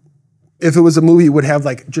 who, if it was a movie, would have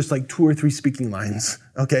just 2 or 3 speaking lines,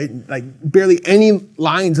 okay? Like barely any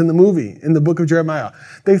lines in the movie, in the book of Jeremiah.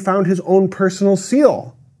 They found his own personal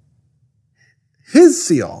seal. His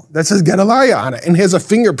seal that says Gedaliah on it, and has a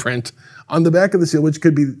fingerprint on the back of the seal, which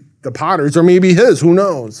could be the potter's or maybe his, who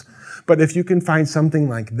knows? But if you can find something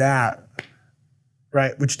like that,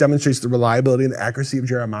 right, which demonstrates the reliability and the accuracy of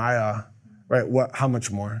Jeremiah, right, how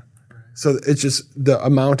much more? So it's just the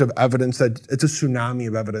amount of evidence it's a tsunami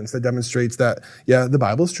of evidence that demonstrates that, yeah, the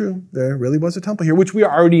Bible's true. There really was a temple here, which we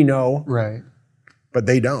already know. Right. But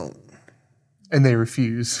they don't. And they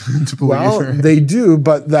refuse to believe. Well, they do,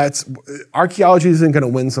 but archaeology isn't going to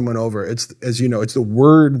win someone over. It's, as you know, it's the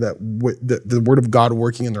word the word of God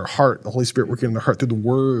working in their heart, the Holy Spirit working in their heart through the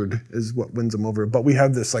word is what wins them over. But we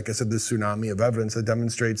have this, like I said, this tsunami of evidence that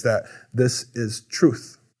demonstrates that this is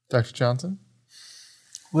truth. Dr. Johnson?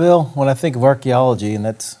 Well, when I think of archaeology, and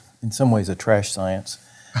that's in some ways a trash science,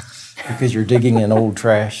 because you're digging in old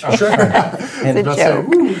trash. Sure. And It's a joke.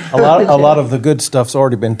 a lot of the good stuff's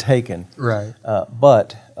already been taken. Right.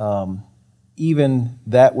 But even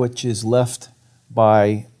that which is left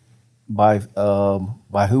by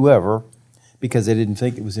whoever, because they didn't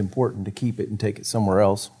think it was important to keep it and take it somewhere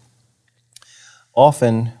else,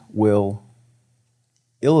 often will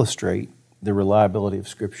illustrate the reliability of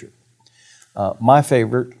Scripture. My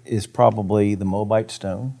favorite is probably the Moabite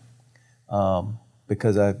stone,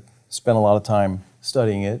 because I've spent a lot of time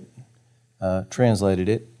studying it, translated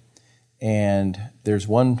it, and there's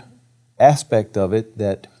one aspect of it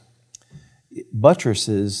that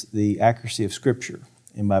buttresses the accuracy of Scripture.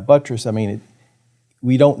 And by buttress, I mean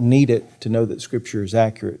we don't need it to know that Scripture is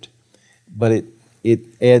accurate, but it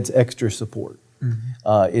adds extra support.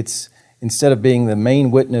 Mm-hmm. It's instead of being the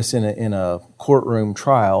main witness in a courtroom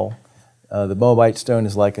trial, the Moabite stone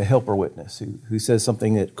is like a helper witness who says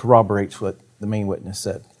something that corroborates what the main witness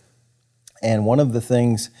said. And one of the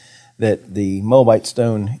things that the Moabite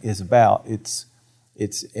stone is about, it's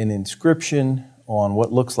an inscription on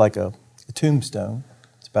what looks like a tombstone.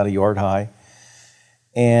 It's about 1 yard high.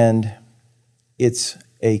 And it's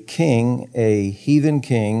a king, a heathen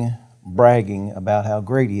king, bragging about how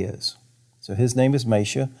great he is. So his name is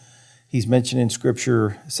Mesha. He's mentioned in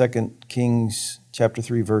Scripture, 2 Kings chapter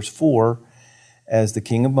 3, verse 4, as the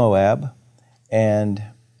king of Moab. And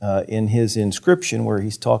in his inscription, where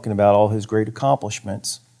he's talking about all his great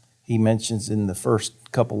accomplishments, he mentions in the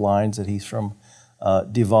first couple lines that he's from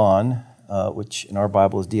Divon, which in our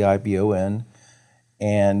Bible is D-I-B-O-N.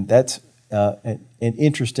 And that's an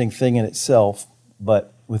interesting thing in itself,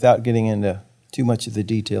 but without getting into too much of the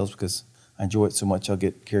details, because I enjoy it so much I'll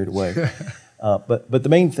get carried away. But the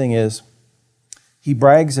main thing is, he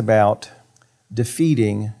brags about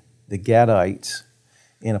defeating the Gadites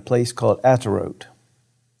in a place called Atarot.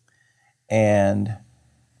 And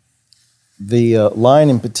the line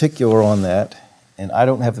in particular on that, and I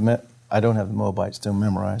don't have the Moabite stone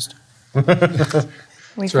memorized. We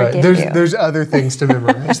That's right. forgive you. There's other things to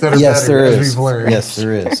memorize that are Yes, better, there as is. we've learned. Yes,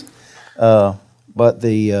 there is. But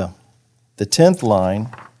the 10th line,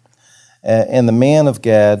 and the man of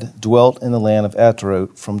Gad dwelt in the land of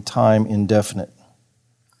Atarot from time indefinite.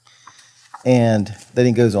 And then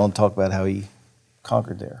he goes on to talk about how he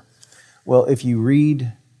conquered there. Well, if you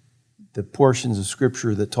read the portions of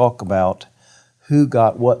Scripture that talk about who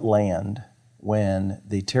got what land when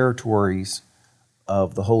the territories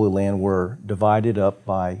of the Holy Land were divided up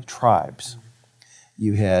by tribes,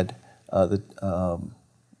 you had the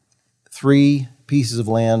 3 pieces of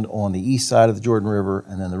land on the east side of the Jordan River,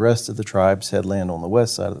 and then the rest of the tribes had land on the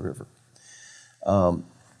west side of the river.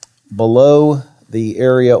 Below the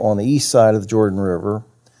area on the east side of the Jordan River,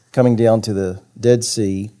 coming down to the Dead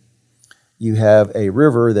Sea, you have a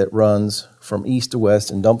river that runs from east to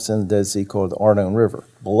west and dumps in the Dead Sea called the Arnon River.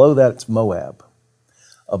 Below that, it's Moab.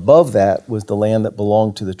 Above that was the land that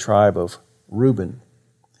belonged to the tribe of Reuben.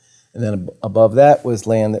 And then above that was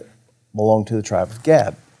land that belonged to the tribe of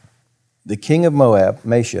Gad. The king of Moab,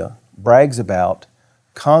 Mesha, brags about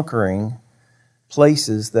conquering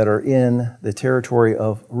places that are in the territory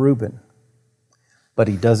of Reuben. But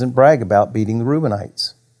he doesn't brag about beating the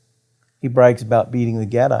Reubenites. He brags about beating the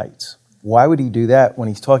Gadites. Why would he do that when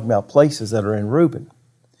he's talking about places that are in Reuben?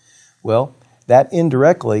 Well, that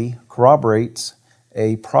indirectly corroborates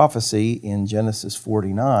a prophecy in Genesis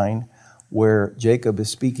 49 where Jacob is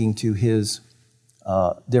speaking to his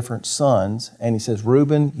different sons, and he says,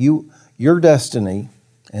 Reuben, your destiny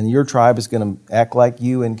and your tribe is going to act like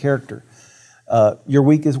you in character. You're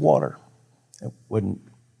weak as water. It wasn't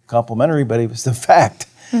complimentary, but it was the fact.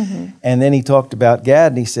 Mm-hmm. And then he talked about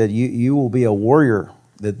Gad, and he said, you will be a warrior.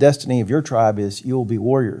 The destiny of your tribe is you will be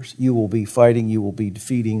warriors. You will be fighting. You will be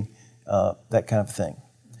defeating, that kind of thing.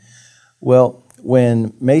 Well,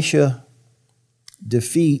 when Mesha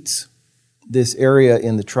defeats this area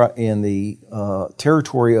in the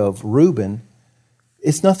territory of Reuben,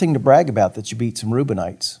 it's nothing to brag about that you beat some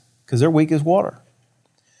Reubenites, because they're weak as water.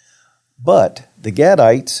 But the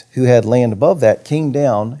Gadites, who had land above that, came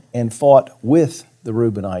down and fought with the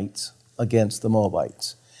Reubenites against the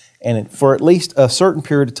Moabites. And for at least a certain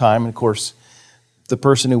period of time, and of course, the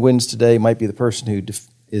person who wins today might be the person who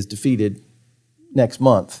is defeated next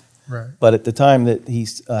month. Right. But at the time that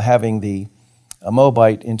he's having the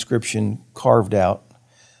Moabite inscription carved out,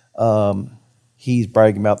 he's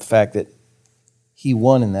bragging about the fact that he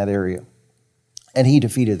won in that area. And he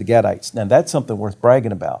defeated the Gadites. Now, that's something worth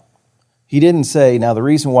bragging about. He didn't say, now the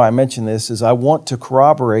reason why I mention this is I want to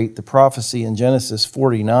corroborate the prophecy in Genesis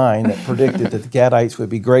 49 that predicted that the Gadites would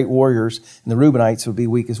be great warriors and the Reubenites would be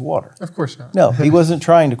weak as water. Of course not. No, he wasn't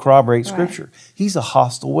trying to corroborate Scripture. He's a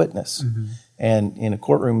hostile witness. Mm-hmm. And in a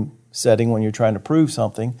courtroom setting, when you're trying to prove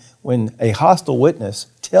something, when a hostile witness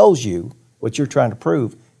tells you what you're trying to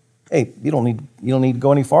prove, hey, you don't need to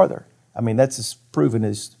go any farther. I mean, that's as proven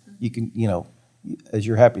as you can, as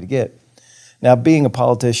you're happy to get. Now, being a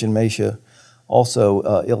politician, Mesha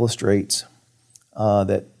also illustrates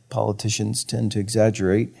that politicians tend to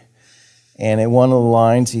exaggerate. And in one of the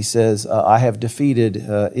lines, he says, I have defeated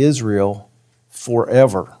Israel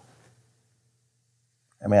forever.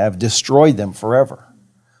 I mean, I've destroyed them forever.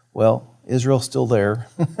 Well, Israel's still there.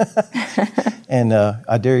 And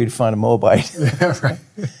I dare you to find a Moabite. Yeah, right.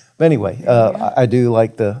 But anyway, I do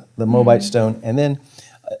like the Moabite stone. And then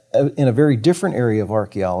in a very different area of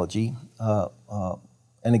archaeology,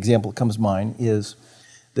 an example that comes to mind is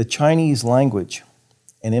the Chinese language,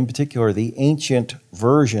 and in particular the ancient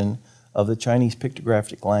version of the Chinese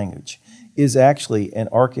pictographic language, is actually an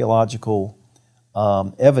archaeological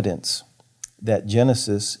evidence that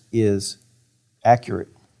Genesis is accurate.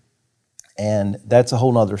 And that's a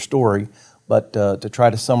whole other story, but to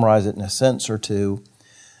try to summarize it in a sentence or two,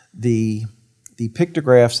 the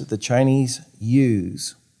pictographs that the Chinese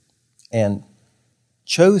use and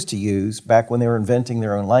chose to use back when they were inventing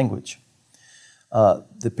their own language.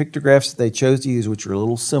 The pictographs that they chose to use, which are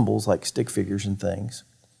little symbols like stick figures and things,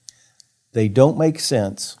 they don't make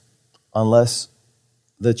sense unless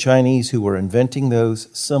the Chinese who were inventing those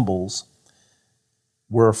symbols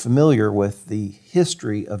were familiar with the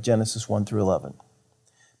history of Genesis 1 through 11.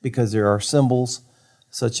 Because there are symbols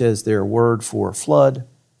such as their word for flood,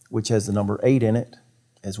 which has the number 8 in it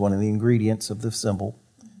as one of the ingredients of the symbol.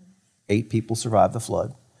 8 people survived the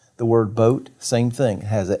flood. The word boat, same thing. It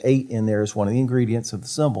has an 8 in there as one of the ingredients of the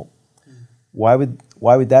symbol. Why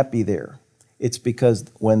would that be there? It's because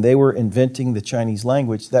when they were inventing the Chinese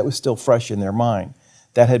language, that was still fresh in their mind.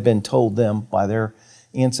 That had been told them by their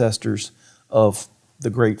ancestors of the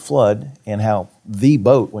Great Flood and how the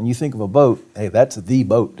boat, when you think of a boat, hey, that's the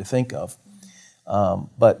boat to think of.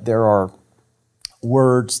 But there are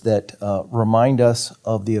words that remind us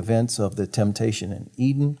of the events of the temptation in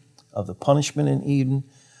Eden, of the punishment in Eden,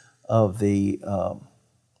 of the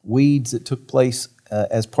weeds that took place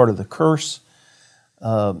as part of the curse,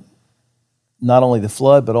 not only the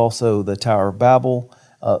flood, but also the Tower of Babel,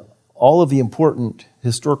 all of the important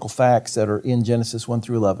historical facts that are in Genesis 1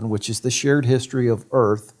 through 11, which is the shared history of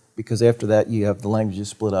earth, because after that you have the languages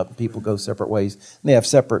split up and people go separate ways, and they have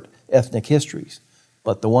separate ethnic histories.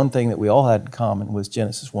 But the one thing that we all had in common was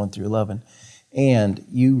Genesis 1 through 11. And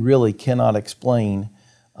you really cannot explain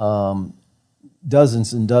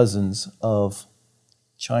dozens and dozens of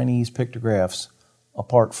Chinese pictographs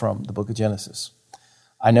apart from the book of Genesis.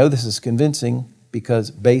 I know this is convincing because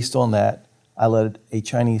based on that, I led a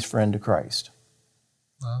Chinese friend to Christ.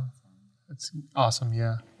 Wow, that's awesome,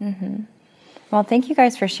 yeah. Mm-hmm. Well, thank you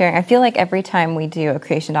guys for sharing. I feel like every time we do a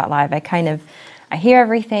Creation.Live, I hear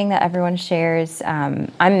everything that everyone shares.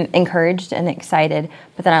 I'm encouraged and excited,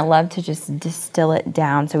 but then I love to just distill it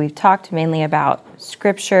down. So we've talked mainly about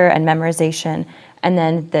scripture and memorization, and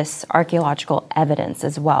then this archaeological evidence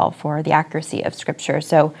as well for the accuracy of scripture.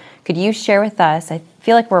 So could you share with us, I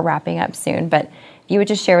feel like we're wrapping up soon, but if you would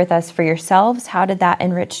just share with us for yourselves, how did that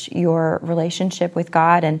enrich your relationship with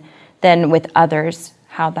God? And then with others,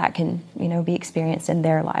 how that can, be experienced in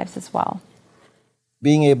their lives as well.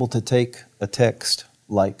 Being able to take a text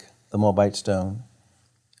like the Moabite stone,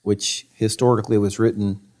 which historically was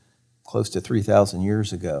written close to 3,000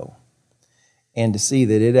 years ago, and to see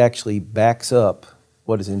that it actually backs up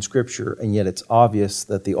what is in Scripture, and yet it's obvious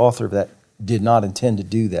that the author of that did not intend to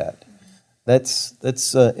do that.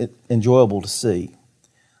 That's enjoyable to see.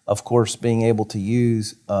 Of course, being able to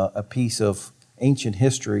use a piece of ancient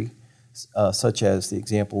history, such as the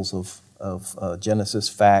examples of Genesis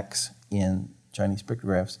facts in Chinese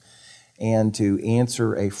pictographs, and to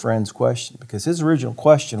answer a friend's question. Because his original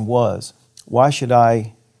question was, why should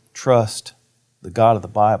I trust the God of the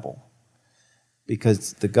Bible?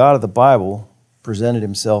 Because the God of the Bible presented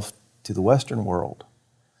himself to the Western world.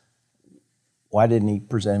 Why didn't he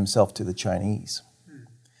present himself to the Chinese?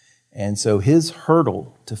 And so his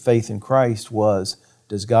hurdle to faith in Christ was,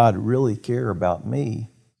 does God really care about me?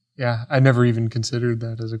 Yeah, I never even considered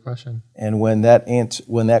that as a question. And when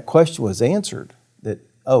that question was answered, that,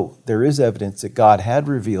 there is evidence that God had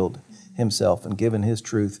revealed himself and given his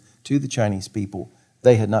truth to the Chinese people,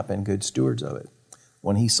 they had not been good stewards of it.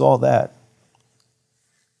 When he saw that,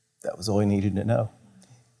 that was all he needed to know.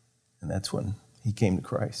 And that's when he came to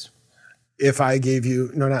Christ. If I gave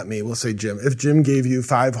you, no, not me, we'll say Jim. If Jim gave you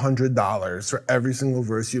 $500 for every single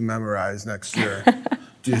verse you memorize next year,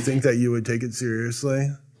 do you think that you would take it seriously?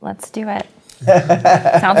 Let's do it.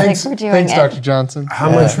 Sounds like we're doing Thanks, it. Dr. Johnson.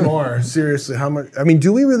 How much more? Seriously, how much? I mean,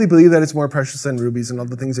 do we really believe that it's more precious than rubies and all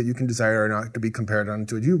the things that you can desire are not to be compared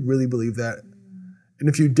unto it? Do you really believe that? And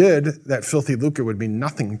if you did, that filthy lucre would mean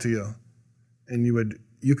nothing to you. And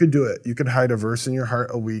you could do it. You could hide a verse in your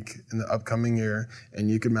heart a week in the upcoming year,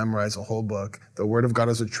 and you could memorize a whole book. The Word of God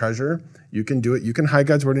is a treasure. You can do it. You can hide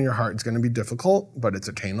God's Word in your heart. It's going to be difficult, but it's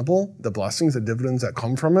attainable. The blessings, the dividends that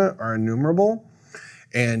come from it are innumerable.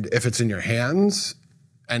 And if it's in your hands,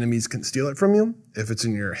 enemies can steal it from you. If it's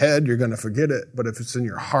in your head, you're going to forget it. But if it's in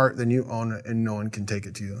your heart, then you own it, and no one can take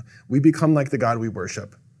it to you. We become like the God we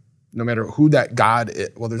worship. No matter who that God is,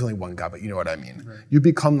 well, there's only one God, but you know what I mean. Right. You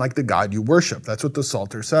become like the God you worship. That's what the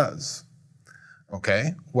Psalter says.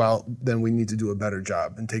 Okay? Well, then we need to do a better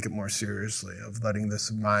job and take it more seriously of letting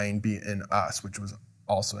this mind be in us, which was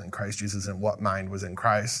also in Christ Jesus. And what mind was in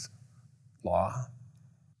Christ? Law.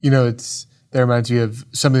 That reminds me of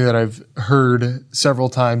something that I've heard several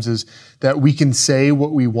times, is that we can say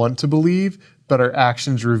what we want to believe, but our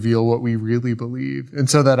actions reveal what we really believe. And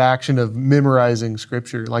so that action of memorizing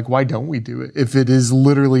Scripture, why don't we do it? If it is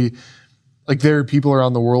literally, there are people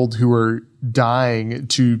around the world who are dying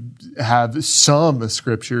to have some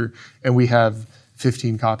Scripture, and we have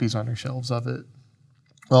 15 copies on our shelves of it.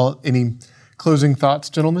 Well, any closing thoughts,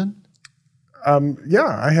 gentlemen?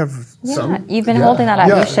 I have some. You've been holding that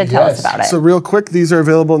up. You should tell us about it. So real quick, these are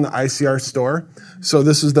available in the ICR store. So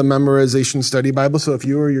this is the Memorization Study Bible. So if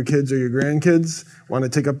you or your kids or your grandkids want to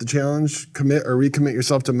take up the challenge, commit or recommit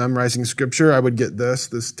yourself to memorizing Scripture, I would get this.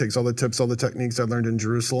 This takes all the tips, all the techniques I learned in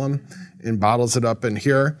Jerusalem and bottles it up in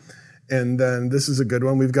here. And then this is a good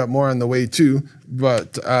one. We've got more on the way too,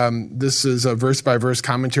 but this is a verse-by-verse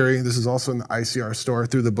commentary. This is also in the ICR store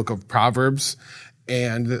through the book of Proverbs,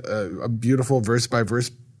 and a beautiful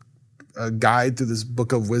verse-by-verse guide through this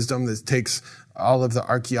book of wisdom that takes all of the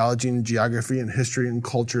archaeology and geography and history and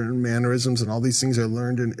culture and mannerisms and all these things I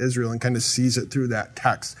learned in Israel and kind of sees it through that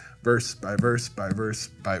text, verse by verse by verse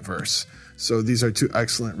by verse. So these are two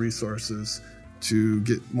excellent resources to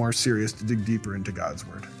get more serious, to dig deeper into God's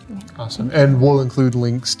Word. Awesome. And we'll include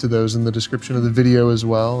links to those in the description of the video as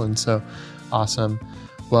well. And so, awesome.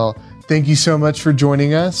 Well, thank you so much for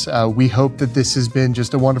joining us. We hope that this has been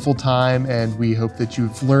just a wonderful time, and we hope that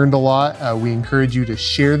you've learned a lot. We encourage you to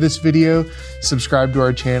share this video, subscribe to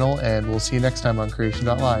our channel, and we'll see you next time on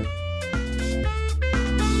Creation.Live.